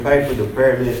Paper, the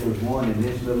prayer list was one, and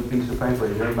this little piece of paper,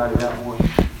 has everybody got one?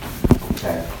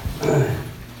 Okay.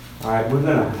 All right, we're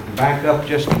going to back up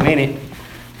just a minute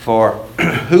for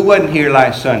who wasn't here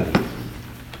last Sunday.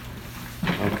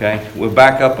 Okay, we'll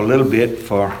back up a little bit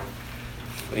for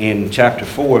in chapter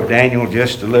 4 of Daniel,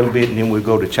 just a little bit, and then we'll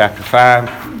go to chapter 5,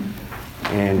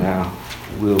 and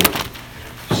we'll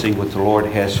see what the Lord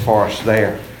has for us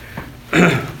there.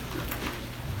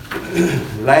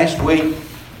 Last week,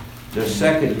 the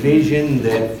second vision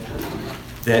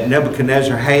that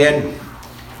Nebuchadnezzar had,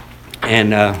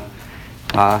 and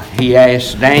he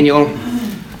asked Daniel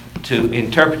to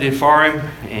interpret it for him,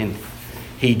 and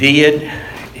he did,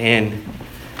 and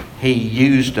he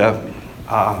used a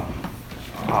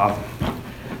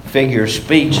figure of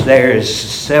speech there as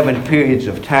 7 periods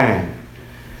of time.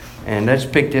 And let's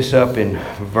pick this up in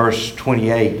verse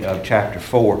 28 of chapter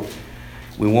 4.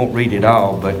 We won't read it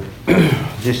all, but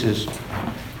this is...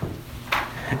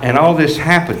 And all this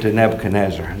happened to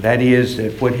Nebuchadnezzar. That is,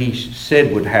 that what he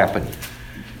said would happen,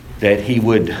 that he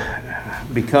would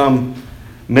become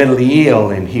mentally ill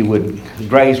and he would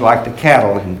graze like the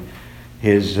cattle, and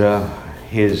he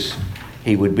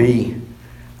would be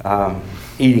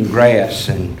eating grass,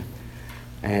 and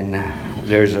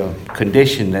there's a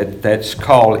condition that's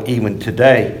called even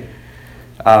today.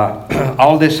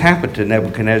 All this happened to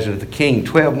Nebuchadnezzar the king.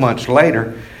 12 months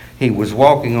later, he was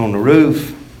walking on the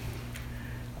roof.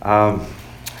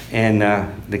 And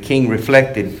the king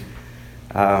reflected,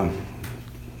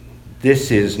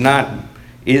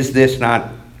 is this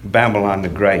not Babylon the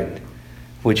Great,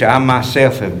 which I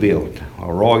myself have built,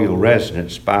 a royal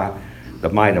residence by the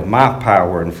might of my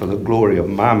power and for the glory of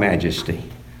my majesty?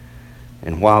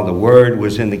 And while the word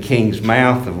was in the king's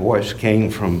mouth, a voice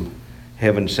came from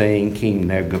heaven saying, King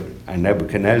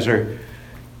Nebuchadnezzar,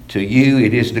 to you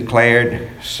it is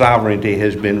declared, sovereignty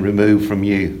has been removed from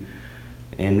you.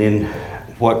 And then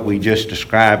what we just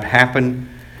described happened.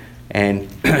 And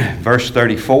verse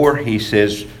 34, he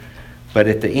says, but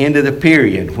at the end of the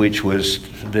period, which was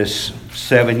this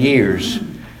 7 years,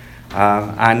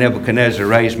 I, Nebuchadnezzar,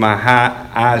 raised my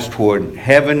eyes toward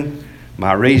heaven.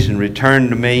 My reason returned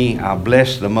to me. I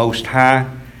blessed the Most High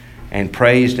and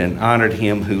praised and honored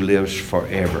him who lives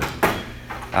forever.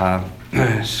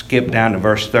 Skip down to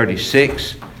verse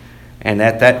 36. And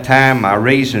at that time my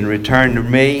reason returned to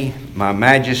me, my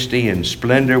majesty and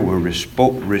splendor were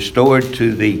restored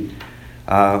to the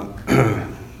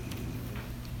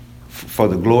for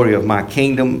the glory of my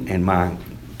kingdom, and my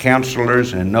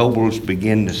counselors and nobles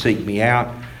began to seek me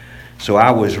out. So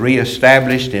I was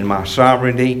reestablished in my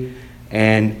sovereignty,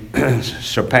 and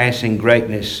surpassing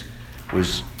greatness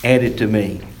was added to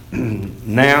me.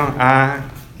 Now I,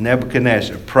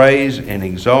 Nebuchadnezzar, praise and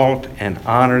exalt and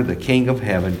honor the King of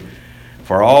heaven,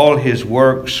 for all his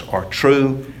works are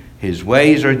true, his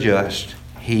ways are just.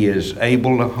 He is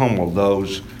able to humble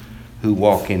those who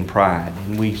walk in pride.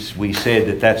 And we said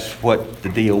that that's what the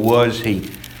deal was. He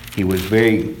was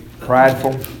very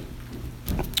prideful.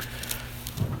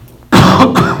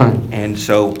 And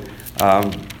so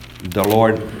the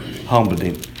Lord humbled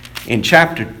him. In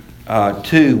chapter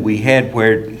 2, we had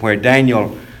where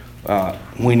Daniel,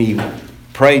 when he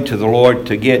prayed to the Lord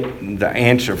to get the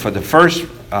answer for the first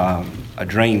a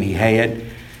dream he had,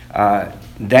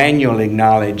 Daniel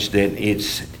acknowledged that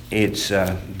it's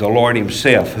the Lord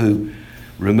himself who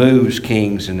removes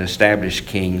kings and establishes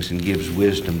kings and gives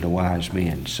wisdom to wise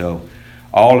men. So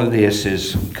all of this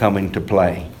is coming to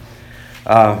play.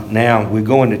 Now we're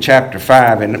going to chapter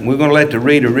 5, and we're going to let the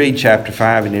reader read chapter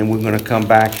 5, and then we're going to come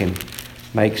back and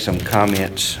make some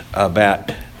comments about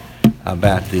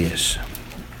this.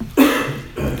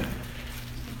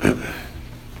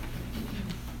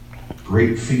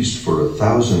 Great feast for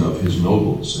 1,000 of his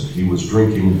nobles, and he was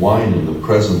drinking wine in the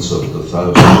presence of the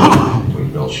 1,000.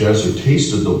 When Belshazzar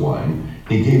tasted the wine,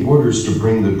 he gave orders to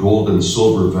bring the gold and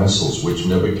silver vessels which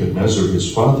Nebuchadnezzar his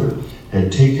father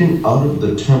had taken out of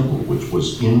the temple which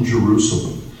was in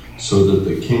Jerusalem, so that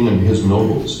the king and his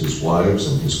nobles, his wives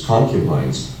and his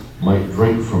concubines, might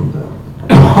drink from them.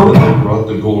 Then they brought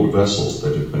the gold vessels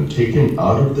that had been taken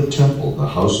out of the temple, the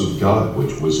house of God,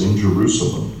 which was in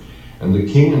Jerusalem. And the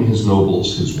king and his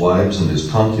nobles, his wives and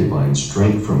his concubines,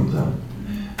 drank from them.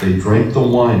 They drank the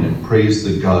wine and praised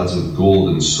the gods of gold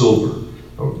and silver,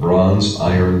 of bronze,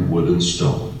 iron, wood, and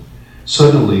stone.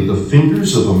 Suddenly the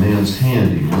fingers of a man's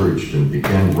hand emerged and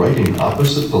began writing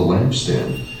opposite the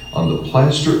lampstand on the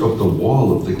plaster of the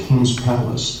wall of the king's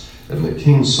palace. And the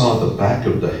king saw the back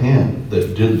of the hand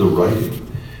that did the writing.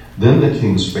 Then the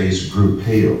king's face grew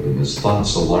pale, and his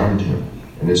thoughts alarmed him,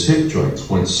 and his hip joints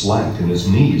went slack, and his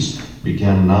knees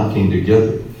began knocking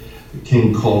together. The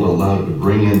king called aloud to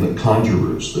bring in the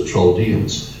conjurers, the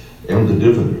Chaldeans, and the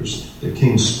diviners. The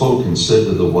king spoke and said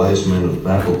to the wise men of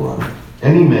Babylon,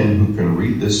 "Any man who can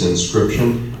read this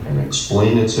inscription and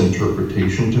explain its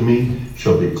interpretation to me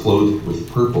shall be clothed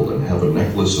with purple and have a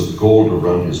necklace of gold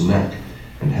around his neck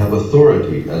and have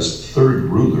authority as third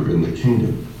ruler in the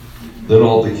kingdom." Then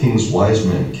all the king's wise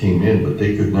men came in, but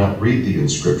they could not read the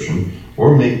inscription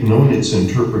or make known its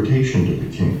interpretation to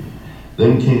the king.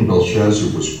 Then King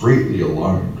Belshazzar was greatly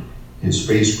alarmed. His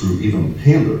face grew even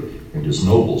paler, and his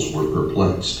nobles were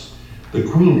perplexed. The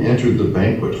queen entered the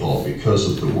banquet hall because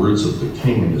of the words of the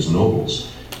king and his nobles.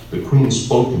 The queen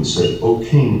spoke and said, "O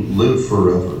king, live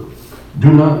forever.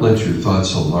 Do not let your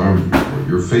thoughts alarm you, or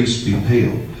your face be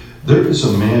pale. There is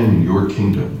a man in your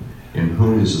kingdom, in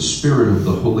whom is the spirit of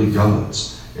the holy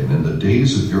gods, and in the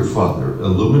days of your father,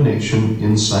 illumination,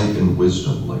 insight, and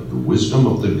wisdom, like the wisdom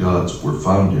of the gods, were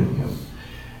found in him.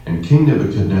 And King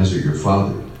Nebuchadnezzar, your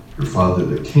father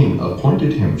the king,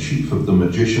 appointed him chief of the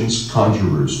magicians,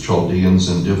 conjurers, Chaldeans,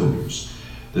 and diviners.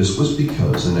 This was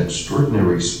because an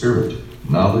extraordinary spirit,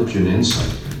 knowledge and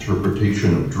insight,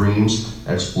 interpretation of dreams,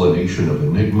 explanation of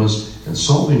enigmas, and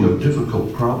solving of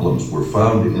difficult problems were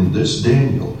found in this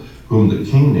Daniel, whom the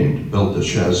king named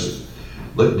Belteshazzar.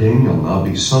 Let Daniel now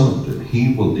be summoned, and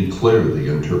he will declare the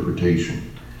interpretation."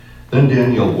 Then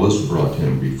Daniel was brought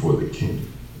in before the king.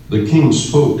 The king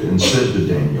spoke and said to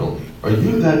Daniel, "Are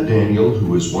you that Daniel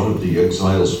who is one of the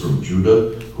exiles from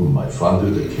Judah, whom my father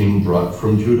the king brought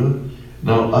from Judah?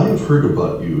 Now I have heard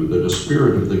about you that a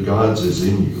spirit of the gods is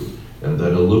in you, and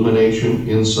that illumination,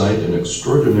 insight, and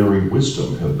extraordinary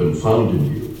wisdom have been found in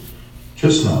you.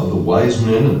 Just now the wise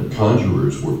men and the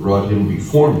conjurers were brought in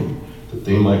before me, that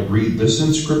they might read this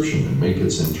inscription and make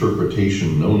its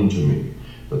interpretation known to me.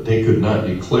 But they could not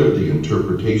declare the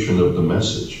interpretation of the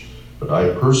message. But I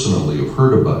personally have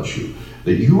heard about you,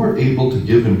 that you are able to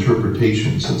give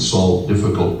interpretations and solve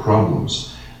difficult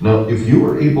problems. Now, if you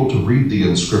are able to read the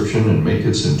inscription and make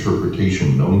its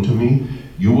interpretation known to me,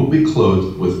 you will be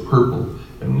clothed with purple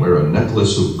and wear a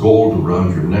necklace of gold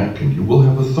around your neck, and you will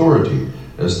have authority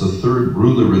as the third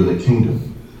ruler in the kingdom."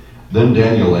 Then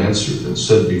Daniel answered and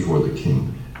said before the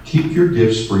king, "Keep your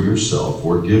gifts for yourself,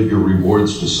 or give your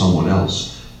rewards to someone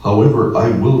else. However,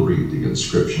 I will read the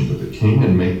inscription to the king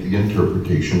and make the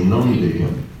interpretation known to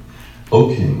him. O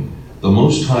king, the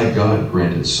Most High God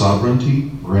granted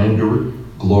sovereignty, grandeur,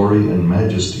 glory, and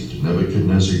majesty to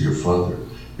Nebuchadnezzar your father.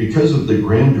 Because of the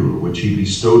grandeur which he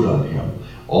bestowed on him,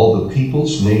 all the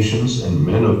peoples, nations, and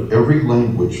men of every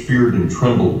language feared and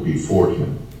trembled before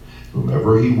him.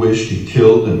 Whomever he wished he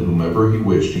killed, and whomever he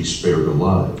wished he spared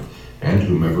alive, and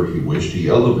whomever he wished he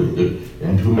elevated,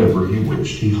 and whomever he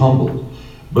wished he humbled.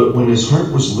 But when his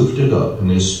heart was lifted up, and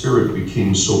his spirit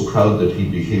became so proud that he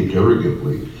behaved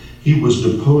arrogantly, he was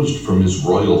deposed from his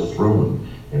royal throne,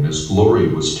 and his glory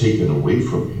was taken away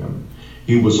from him.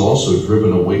 He was also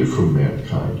driven away from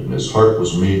mankind, and his heart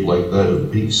was made like that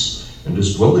of beasts, and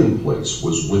his dwelling place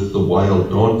was with the wild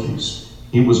donkeys.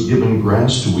 He was given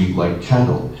grass to eat like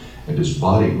cattle, and his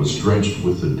body was drenched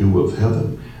with the dew of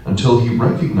heaven, until he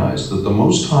recognized that the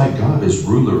Most High God is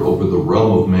ruler over the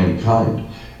realm of mankind,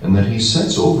 and that he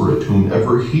sets over it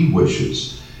whomever he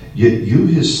wishes. Yet you,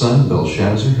 his son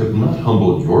Belshazzar, have not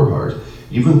humbled your heart,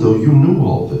 even though you knew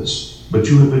all this. But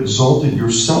you have exalted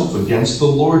yourself against the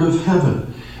Lord of heaven,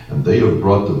 and they have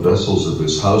brought the vessels of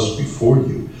his house before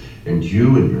you. And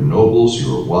you and your nobles,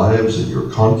 your wives, and your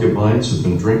concubines have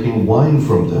been drinking wine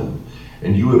from them.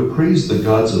 And you have praised the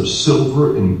gods of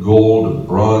silver and gold, of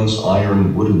bronze,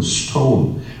 iron, wood, and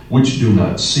stone, which do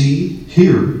not see,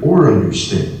 hear, or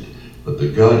understand. But the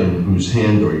God in whose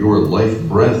hand are your life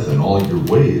breath and all your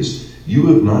ways, you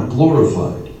have not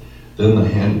glorified. Then the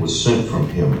hand was sent from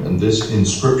him, and this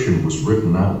inscription was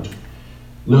written out.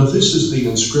 Now this is the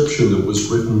inscription that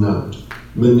was written out.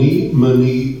 Mene,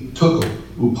 Mene, Tekel,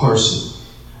 Upharsin.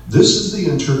 This is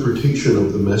the interpretation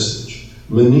of the message.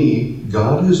 Mene,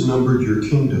 God has numbered your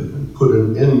kingdom and put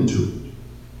an end to it.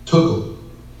 Tekel,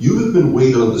 you have been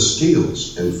weighed on the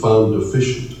scales and found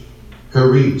deficient.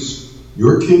 Peres,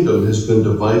 your kingdom has been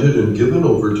divided and given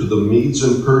over to the Medes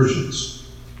and Persians.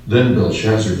 Then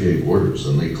Belshazzar gave orders,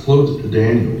 and they clothed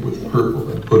Daniel with purple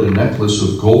and put a necklace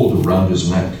of gold around his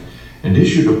neck, and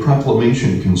issued a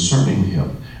proclamation concerning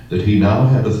him, that he now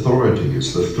had authority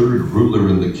as the third ruler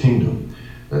in the kingdom.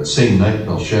 That same night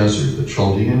Belshazzar, the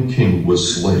Chaldean king,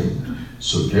 was slain.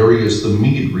 So Darius the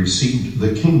Mede received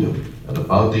the kingdom at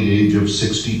about the age of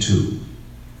 62.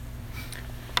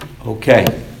 Okay.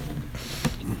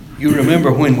 You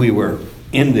remember when we were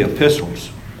in the epistles,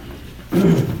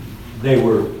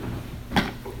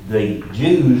 the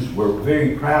Jews were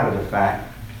very proud of the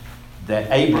fact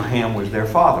that Abraham was their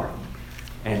father.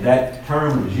 And that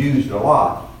term was used a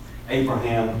lot.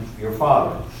 Abraham, your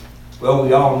father. Well,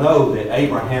 we all know that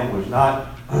Abraham was not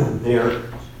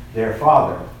their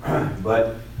father,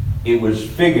 but it was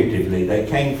figuratively. They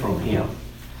came from him.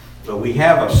 But we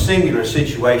have a singular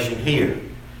situation here.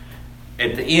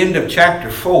 At the end of chapter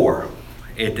 4,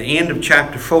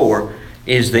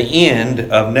 is the end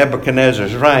of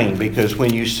Nebuchadnezzar's reign, because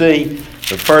when you see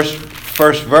the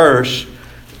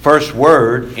first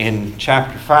word in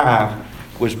chapter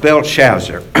 5 was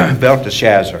Belteshazzar.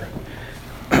 Belteshazzar.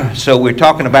 So we're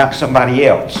talking about somebody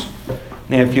else.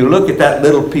 Now, if you look at that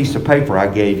little piece of paper I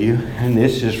gave you, and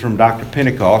this is from Dr.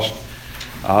 Pentecost,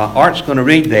 Art's going to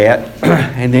read that,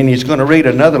 and then he's going to read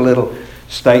another little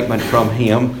statement from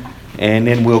him, and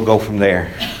then we'll go from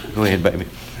there. Go ahead, baby.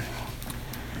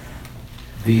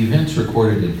 The events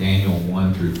recorded in Daniel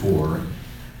 1 through 4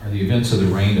 are the events of the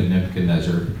reign of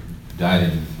Nebuchadnezzar, who died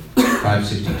in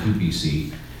 562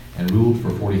 BC and ruled for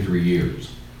 43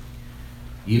 years.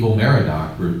 Evil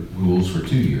Merodach rules for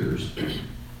 2 years.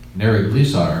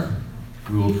 Neriglissar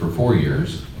ruled for 4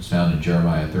 years, as found in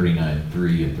Jeremiah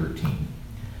 39:3 and 13.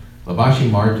 Labashi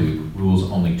Marduk rules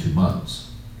only 2 months.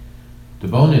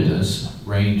 Nabonidus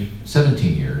reigned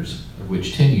 17 years, of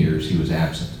which 10 years he was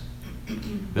absent.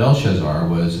 Belshazzar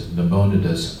was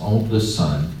Nabonidus' oldest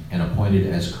son and appointed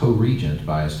as co-regent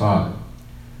by his father.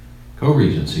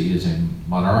 Co-regency is a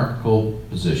monarchical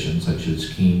position such as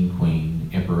king, queen,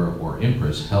 emperor, or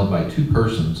empress held by 2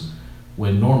 persons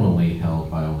when normally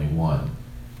held by only 1.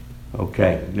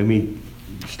 Okay, let me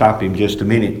stop him just a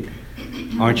minute.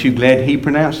 Aren't you glad he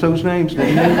pronounced those names?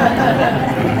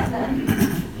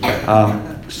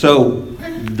 So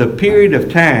the period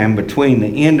of time between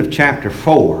the end of chapter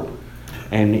 4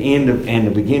 and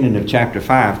the beginning of chapter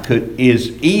 5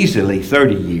 is easily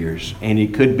 30 years, and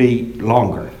it could be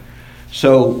longer.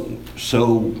 So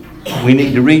we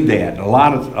need to read that. A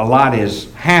lot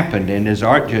has happened, and as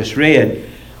Art just read,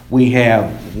 we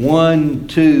have 1,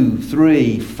 2,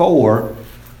 3, 4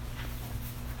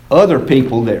 other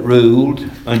people that ruled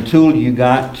until you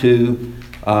got to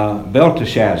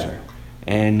Belteshazzar,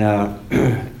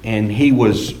 and he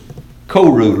was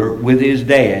co-ruler with his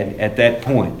dad at that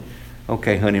point.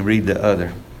 Okay, honey, read the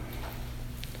other.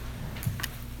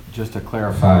 Just to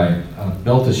clarify,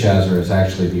 Belteshazzar is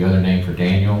actually the other name for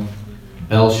Daniel.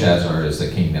 Belshazzar is the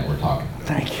king that we're talking about.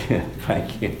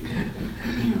 Thank you.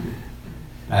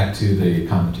 Back to the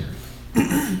commentary.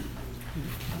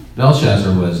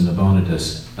 Belshazzar was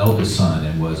Nabonidus' eldest son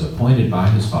and was appointed by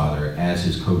his father as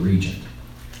his co-regent.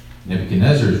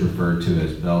 Nebuchadnezzar is referred to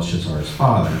as Belshazzar's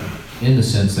father in the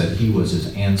sense that he was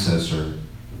his ancestor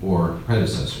or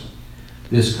predecessor.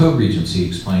 This co-regency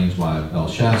explains why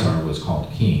Belshazzar was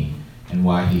called king and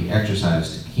why he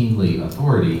exercised kingly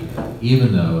authority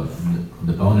even though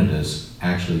Nabonidus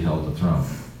actually held the throne.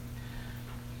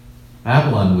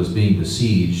 Babylon was being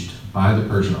besieged by the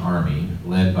Persian army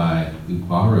led by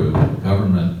Ukbaru,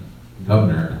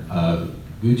 governor of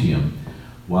Gutium,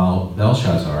 while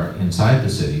Belshazzar, inside the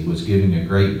city, was giving a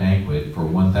great banquet for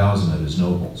 1,000 of his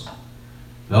nobles.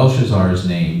 Belshazzar's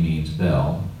name means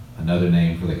Bel, another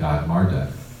name for the god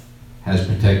Marduk, has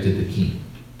protected the king.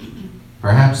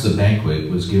 Perhaps the banquet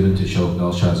was given to show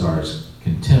Belshazzar's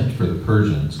contempt for the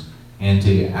Persians and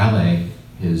to allay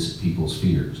his people's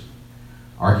fears.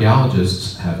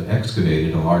 Archaeologists have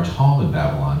excavated a large hall in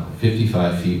Babylon,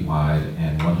 55 feet wide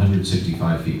and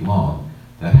 165 feet long,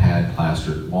 that had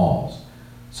plastered walls.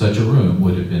 Such a room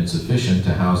would have been sufficient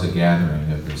to house a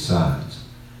gathering of this size.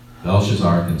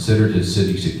 Belshazzar considered his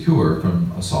city secure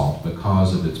from assault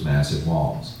because of its massive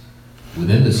walls.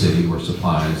 Within the city were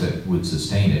supplies that would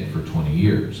sustain it for 20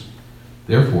 years.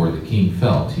 Therefore, the king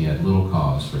felt he had little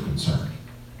cause for concern.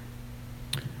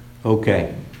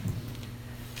 Okay.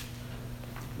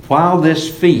 While this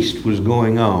feast was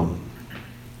going on,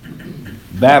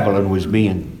 Babylon was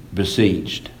being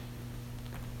besieged.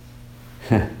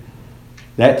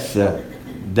 That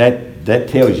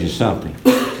tells you something.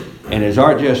 And as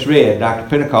Art just read, Dr.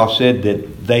 Pentecost said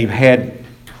that they've had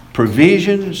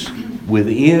provisions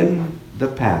within the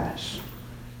palace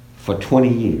for 20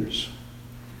 years.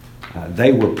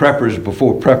 They were preppers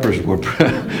before preppers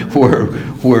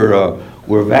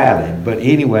were valid. But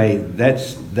anyway,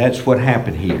 that's what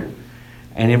happened here.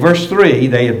 And in verse 3,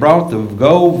 they had brought the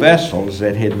gold vessels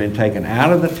that had been taken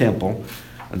out of the temple,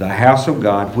 the house of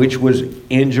God, which was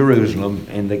in Jerusalem,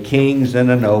 and the kings and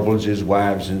the nobles, his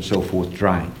wives, and so forth,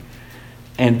 drank.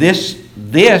 And this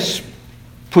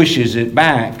pushes it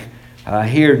back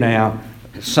here now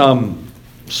some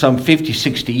 50,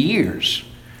 60 years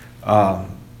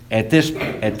at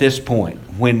this point,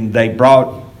 when they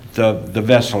brought the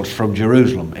vessels from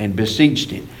Jerusalem and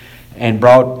besieged it, and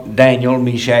brought Daniel,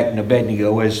 Meshach, and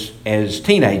Abednego as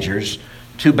teenagers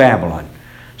to Babylon.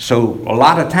 So a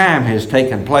lot of time has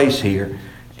taken place here,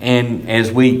 and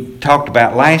as we talked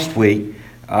about last week,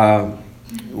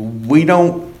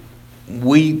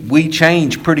 we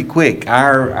change pretty quick.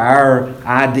 Our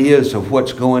ideas of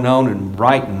what's going on and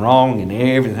right and wrong and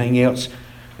everything else,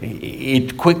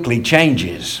 it quickly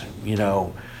changes,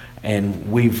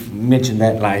 and we've mentioned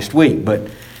that last week. But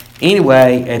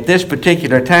anyway, at this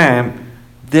particular time,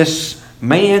 this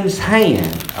man's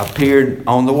hand appeared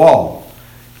on the wall,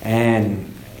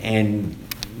 and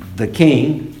the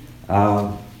king,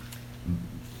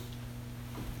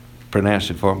 pronounce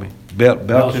it for me,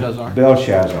 Belshazzar.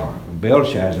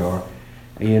 Belshazzar,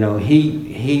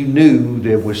 he knew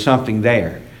there was something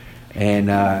there,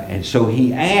 and so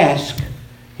he asked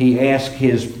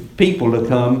his people to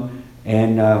come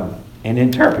and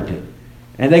interpret it,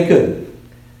 and they couldn't.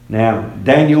 Now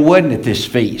Daniel wasn't at this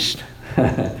feast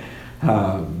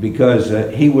because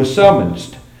he was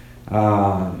summoned,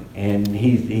 and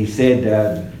he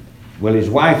said, well, his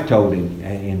wife told him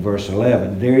in verse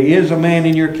 11, there is a man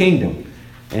in your kingdom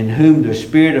in whom the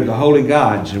spirit of the holy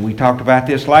gods, and we talked about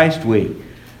this last week,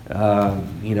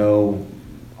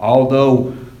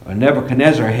 although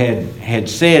Nebuchadnezzar had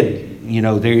said,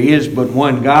 there is but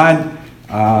one God,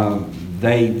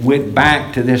 they went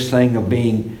back to this thing of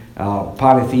being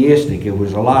polytheistic. It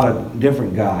was a lot of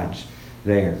different gods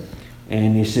there.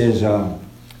 And he says,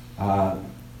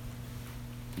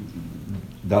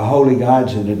 the holy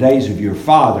gods in the days of your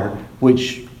father,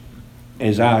 which,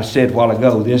 as I said a while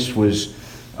ago, this was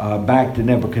back to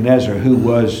Nebuchadnezzar, who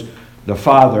was the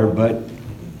father, but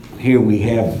here we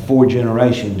have 4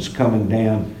 generations coming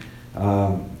down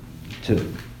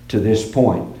to this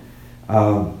point.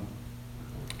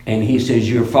 And he says,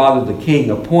 your father the king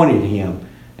appointed him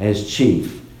as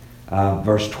chief.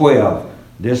 Verse 12,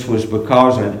 this was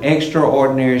because an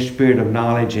extraordinary spirit of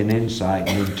knowledge and insight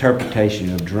and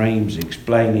interpretation of dreams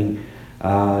explaining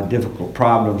difficult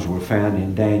problems were found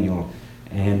in Daniel,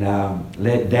 and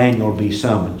let Daniel be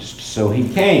summoned. So he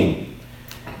came.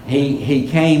 He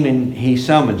came and he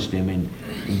summoned him, and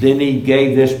then he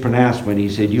gave this pronouncement. He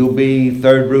said, you'll be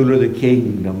third ruler of the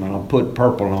kingdom, and I'll put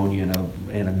purple on you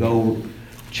and a gold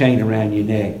chain around your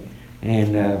neck.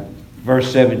 And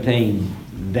verse 17,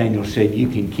 Daniel said, you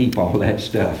can keep all that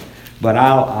stuff, but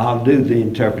I'll do the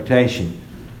interpretation.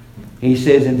 He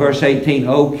says in verse 18,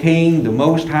 O King, the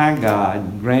Most High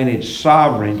God granted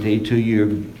sovereignty to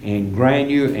you and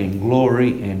grandeur and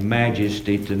glory and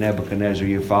majesty to Nebuchadnezzar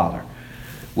your father.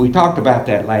 We talked about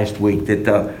that last week,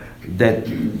 that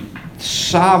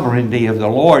sovereignty of the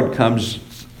Lord comes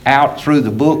out through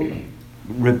the book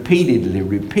repeatedly,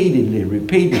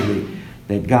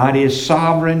 that God is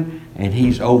sovereign and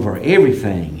He's over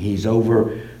everything. He's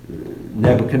over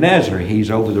Nebuchadnezzar.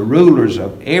 He's over the rulers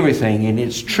of everything. And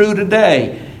it's true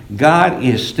today. God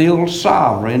is still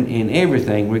sovereign in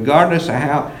everything, regardless of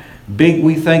how big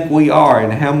we think we are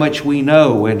and how much we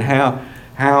know and how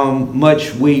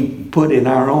much we put in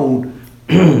our own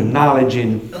knowledge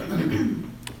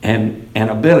and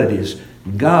abilities.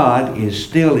 God is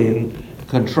still in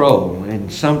control. And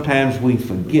sometimes we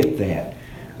forget that,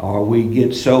 or we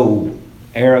get so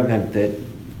arrogant that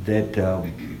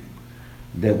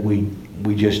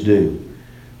we just do.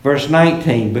 Verse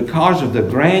 19, because of the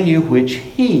grandeur which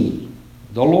He,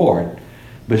 the Lord,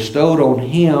 bestowed on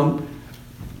him,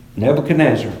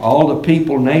 Nebuchadnezzar, all the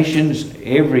people, nations,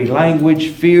 every language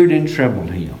feared and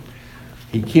trembled him.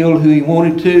 He killed who he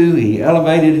wanted to. He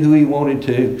elevated who he wanted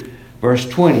to. Verse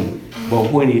 20, but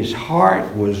when his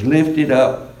heart was lifted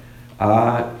up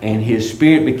and his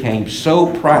spirit became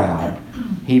so proud,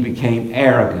 he became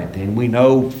arrogant. And we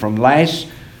know from last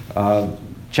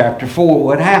chapter 4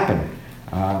 what happened.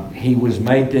 He was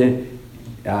made to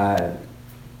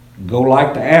go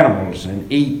like the animals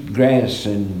and eat grass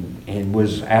and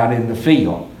was out in the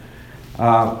field.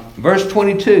 Verse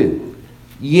 22,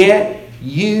 yet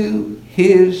you,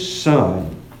 his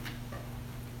son,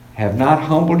 have not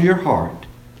humbled your heart,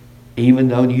 even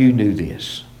though you knew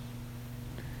this.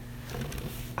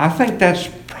 I think that's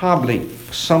probably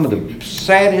some of the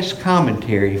saddest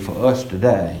commentary for us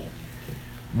today.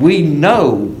 We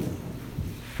know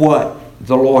what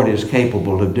the Lord is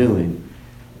capable of doing,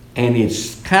 and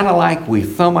it's kind of like we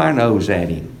thumb our nose at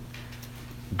Him.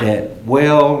 That,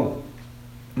 well,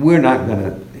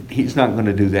 He's not going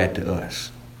to do that to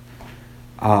us.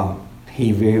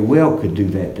 He very well could do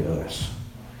that to us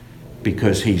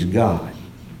because He's God.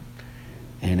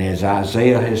 And as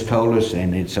Isaiah has told us,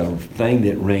 and it's a thing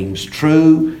that rings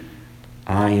true,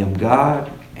 I am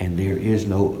God and there is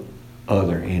no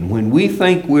other. And when we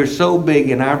think we're so big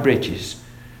in our britches,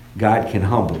 God can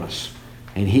humble us.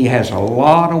 And He has a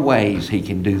lot of ways He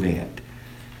can do that.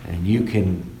 And you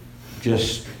can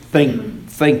just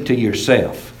think to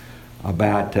yourself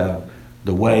about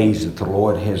the ways that the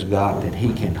Lord has got that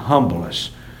He can humble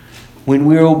us. When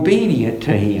we're obedient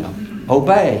to Him,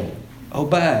 obey,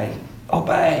 obey,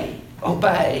 obey,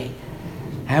 obey.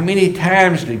 How many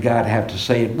times did God have to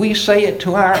say it? We say it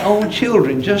to our own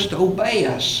children, just obey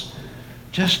us.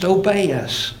 Just obey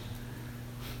us.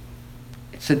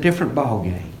 It's a different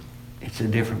ballgame. It's a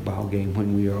different ballgame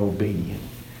when we are obedient.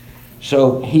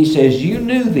 So He says, you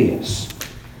knew this.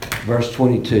 Verse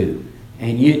 22.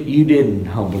 And you didn't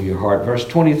humble your heart. Verse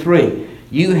 23.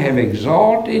 You have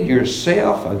exalted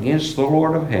yourself against the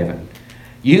Lord of heaven.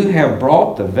 You have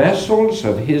brought the vessels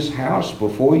of His house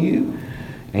before you.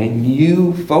 And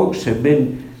you folks have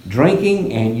been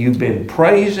drinking and you've been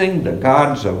praising the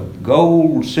gods of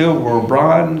gold, silver,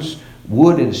 bronze,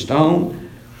 wood, and stone,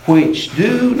 which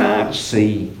do not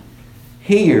see,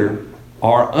 hear,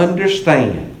 or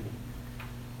understand.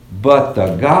 But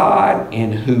the God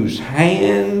in whose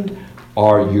hand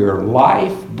are your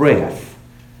life breath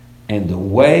and the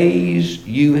ways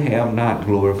you have not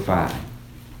glorified.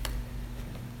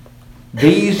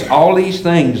 All these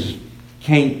things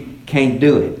can't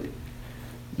do it.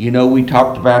 You know, we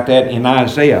talked about that in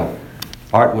Isaiah.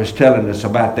 Art was telling us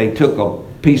about they took a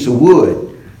piece of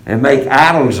wood and make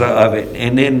idols of it,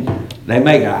 and then they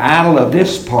make an idol of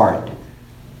this part,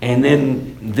 and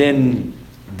then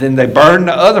they burn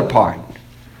the other part.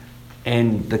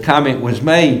 And the comment was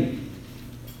made,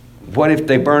 what if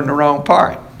they burn the wrong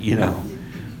part? You know.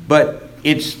 But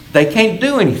they can't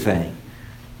do anything.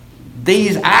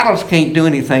 These idols can't do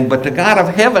anything, but the God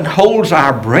of heaven holds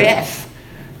our breath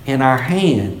in our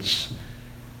hands.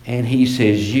 And He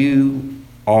says, you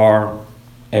are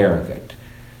arrogant.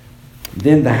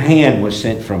 Then the hand was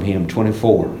sent from Him,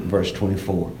 24, verse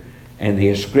 24. And the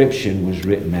inscription was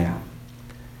written out.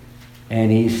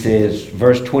 And He says,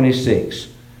 verse 26,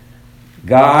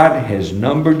 God has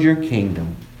numbered your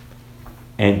kingdom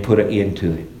and put an end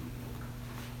to it.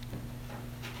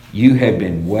 You have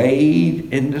been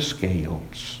weighed in the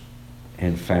scales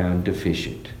and found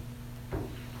deficient.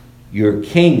 Your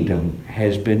kingdom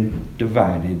has been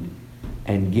divided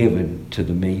and given to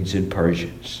the Medes and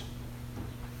Persians.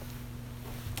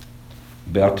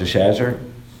 Belteshazzar,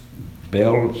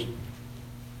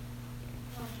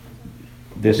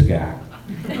 this guy,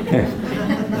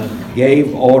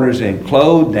 gave orders and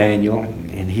clothed Daniel,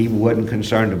 and he wasn't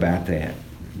concerned about that.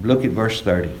 Look at verse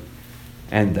 30.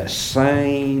 And the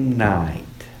same night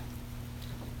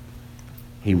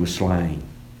he was slain.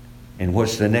 And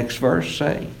what's the next verse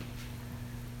say?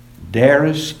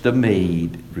 Darius the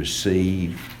Mede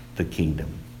received the kingdom.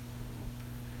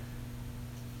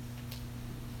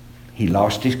 He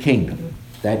lost his kingdom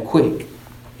that quick,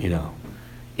 you know.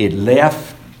 It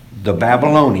left the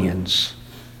Babylonians,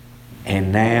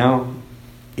 and now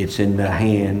it's in the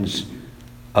hands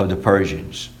of the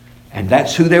Persians. And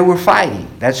that's who they were fighting.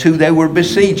 That's who they were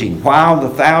besieging while the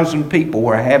 1,000 people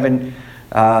were having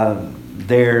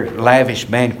their lavish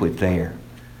banquet there.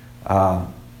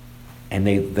 And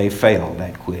they failed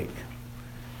that quick.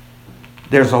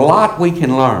 There's a lot we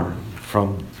can learn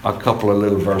from a couple of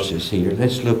little verses here.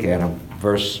 Let's look at them.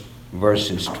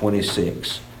 Verses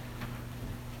 26.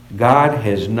 God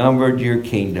has numbered your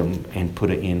kingdom and put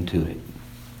an end to it.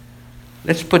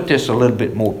 Let's put this a little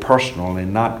bit more personal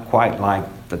and not quite like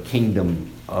the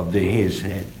kingdom of his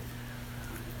head.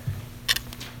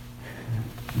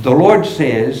 The Lord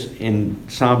says in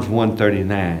Psalms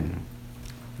 139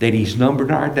 that He's numbered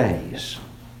our days.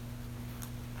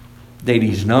 That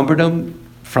He's numbered them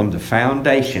from the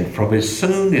foundation. From as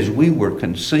soon as we were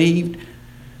conceived,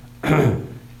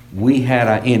 we had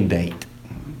an end date.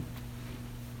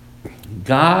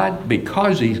 God,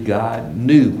 because He's God,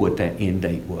 knew what that end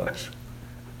date was.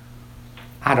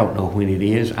 I don't know when it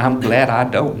is. I'm glad I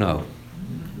don't know.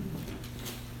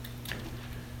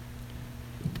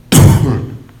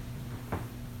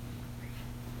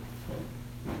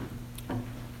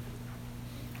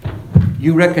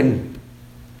 You reckon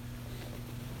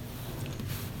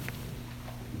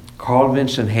Carl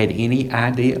Vinson had any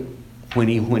idea when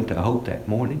he went to Hope that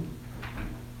morning,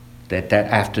 that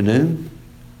afternoon,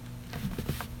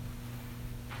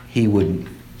 he would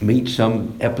meet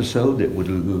some episode that would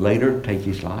later take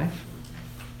his life?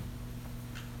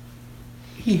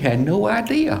 He had no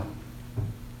idea.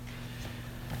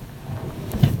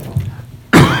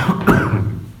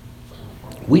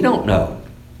 We don't know.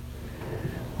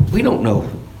 We don't know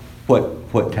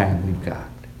what time we've got.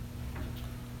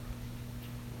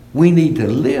 We need to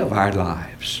live our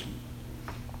lives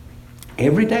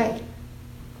Every day.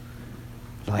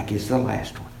 Like it's the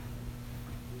last one.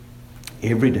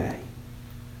 Every day.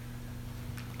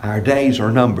 Our days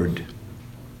are numbered.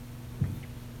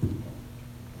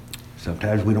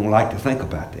 Sometimes we don't like to think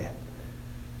about that.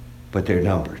 But they're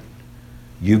numbered.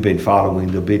 You've been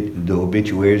following the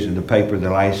obituaries in the paper the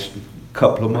last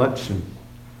couple of months and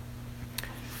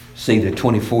see the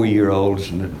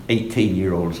 24-year-olds and the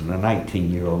 18-year-olds and the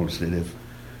 19-year-olds that have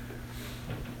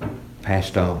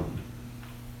passed on.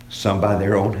 Some by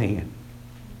their own hand.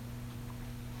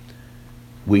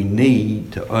 We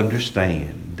need to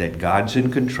understand that God's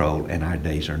in control and our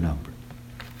days are numbered.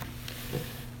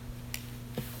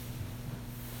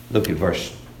 Look at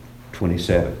verse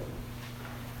 27.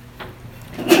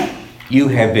 You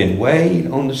have been weighed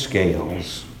on the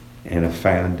scales and are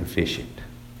found deficient.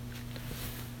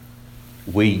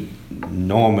 We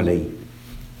normally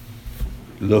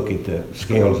look at the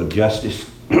scales of justice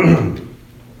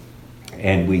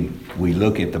and we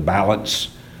look at the balance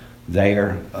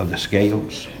there of the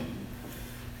scales.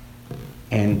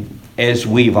 And as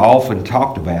we've often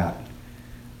talked about,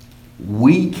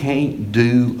 we can't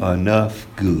do enough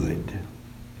good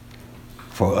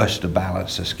for us to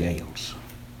balance the scales.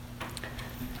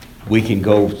 We can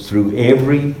go through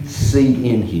every seat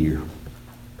in here,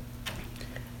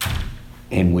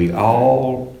 and we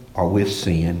all are with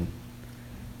sin,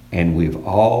 and we've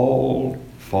all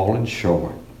fallen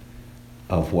short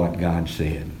of what God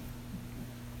said.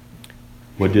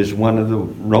 What is one of the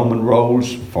Roman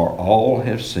roads? For all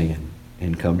have sinned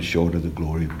and come short of the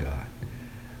glory of God.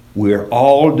 We're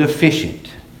all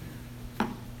deficient.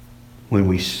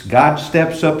 When God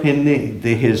steps up in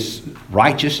His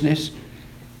righteousness,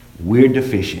 we're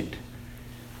deficient.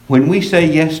 When we say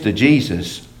yes to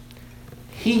Jesus,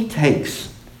 He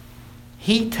takes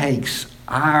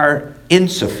our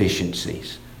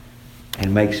insufficiencies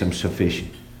and makes them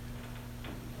sufficient.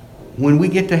 When we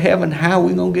get to heaven, how are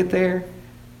we going to get there?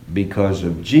 Because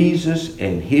of Jesus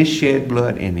and His shed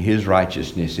blood and His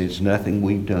righteousness. It's nothing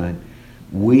we've done.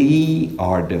 We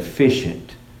are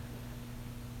deficient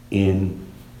in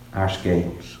our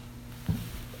scales.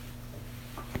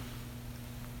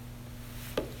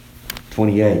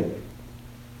 28.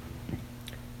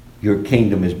 Your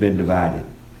kingdom has been divided.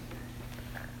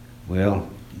 Well,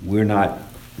 we're not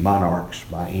monarchs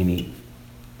by any,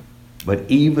 but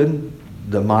even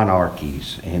the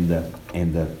monarchies and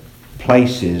the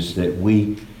places that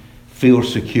we feel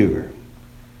secure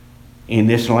in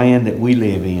this land that we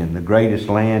live in, the greatest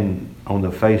land on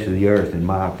the face of the earth, in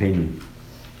my opinion.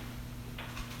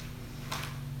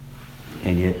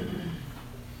 And yet,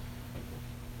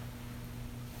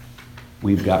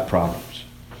 we've got problems.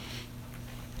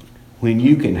 When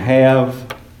you can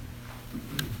have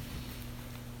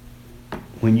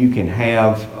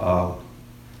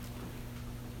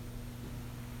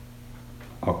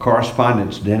a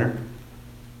correspondence dinner,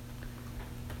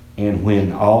 and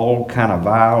when all kind of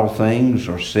vile things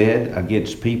are said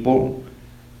against people,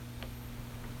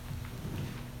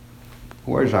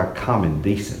 where's our common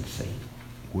decency?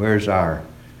 Where's our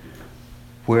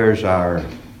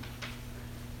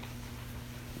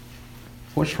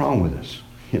what's wrong with us?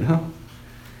 You know?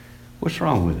 What's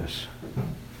wrong with us?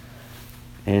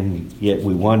 And yet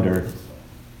we wonder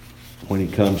when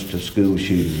it comes to school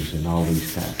shootings and all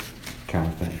these kind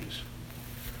of things.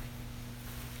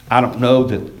 I don't know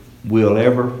that we'll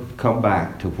ever come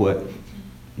back to what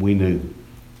we knew,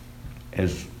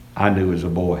 as I knew as a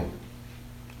boy,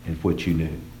 and what you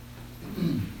knew.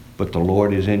 But the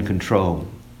Lord is in control.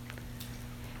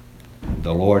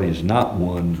 The Lord is not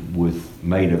one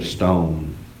made of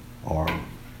stone or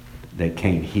that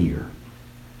can't hear.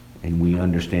 And we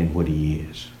understand what He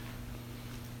is.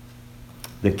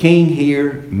 The king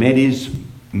here met his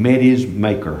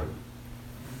maker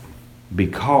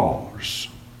because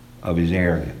of his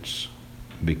arrogance,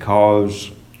 because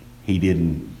he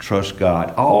didn't trust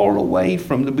God all the way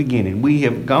from the beginning. We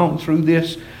have gone through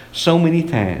this so many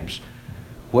times.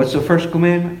 What's the first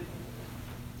commandment?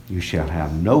 You shall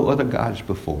have no other gods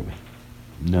before me.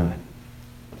 None.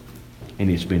 And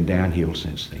it's been downhill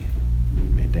since then.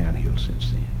 Been downhill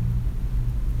since then.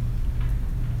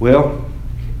 Well,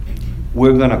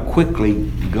 we're going to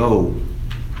quickly go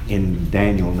in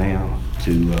Daniel now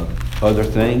to other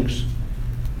things.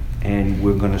 And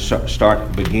we're going to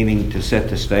start beginning to set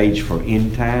the stage for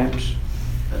end times.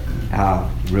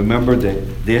 Remember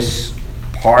that this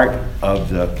part of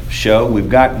the show, we've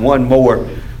got one more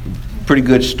pretty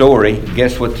good story.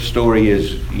 Guess what the story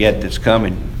is yet that's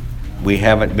coming? We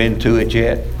haven't been to it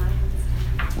yet.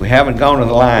 We haven't gone to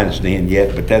the lion's den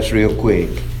yet, but that's real quick.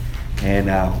 And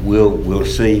we'll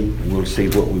see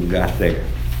what we've got there.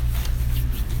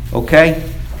 Okay?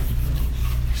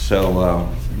 So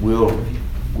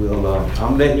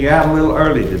I'm letting you out a little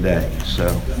early today,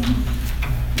 so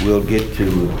we'll get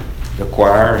to the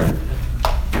choir and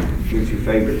get your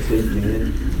favorite seat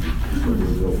in. So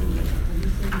we'll go from there.